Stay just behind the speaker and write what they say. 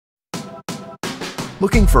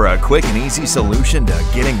Looking for a quick and easy solution to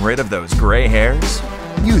getting rid of those gray hairs?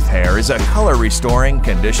 Youthair is a color-restoring,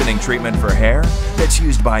 conditioning treatment for hair that's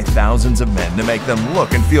used by thousands of men to make them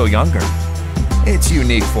look and feel younger. Its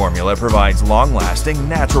unique formula provides long-lasting,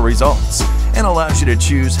 natural results and allows you to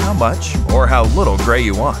choose how much or how little gray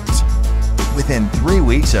you want. Within 3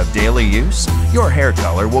 weeks of daily use, your hair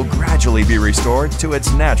color will gradually be restored to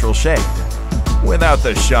its natural shade, without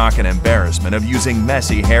the shock and embarrassment of using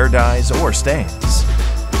messy hair dyes or stains.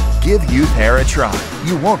 Give Youthair a try.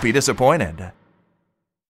 You won't be disappointed.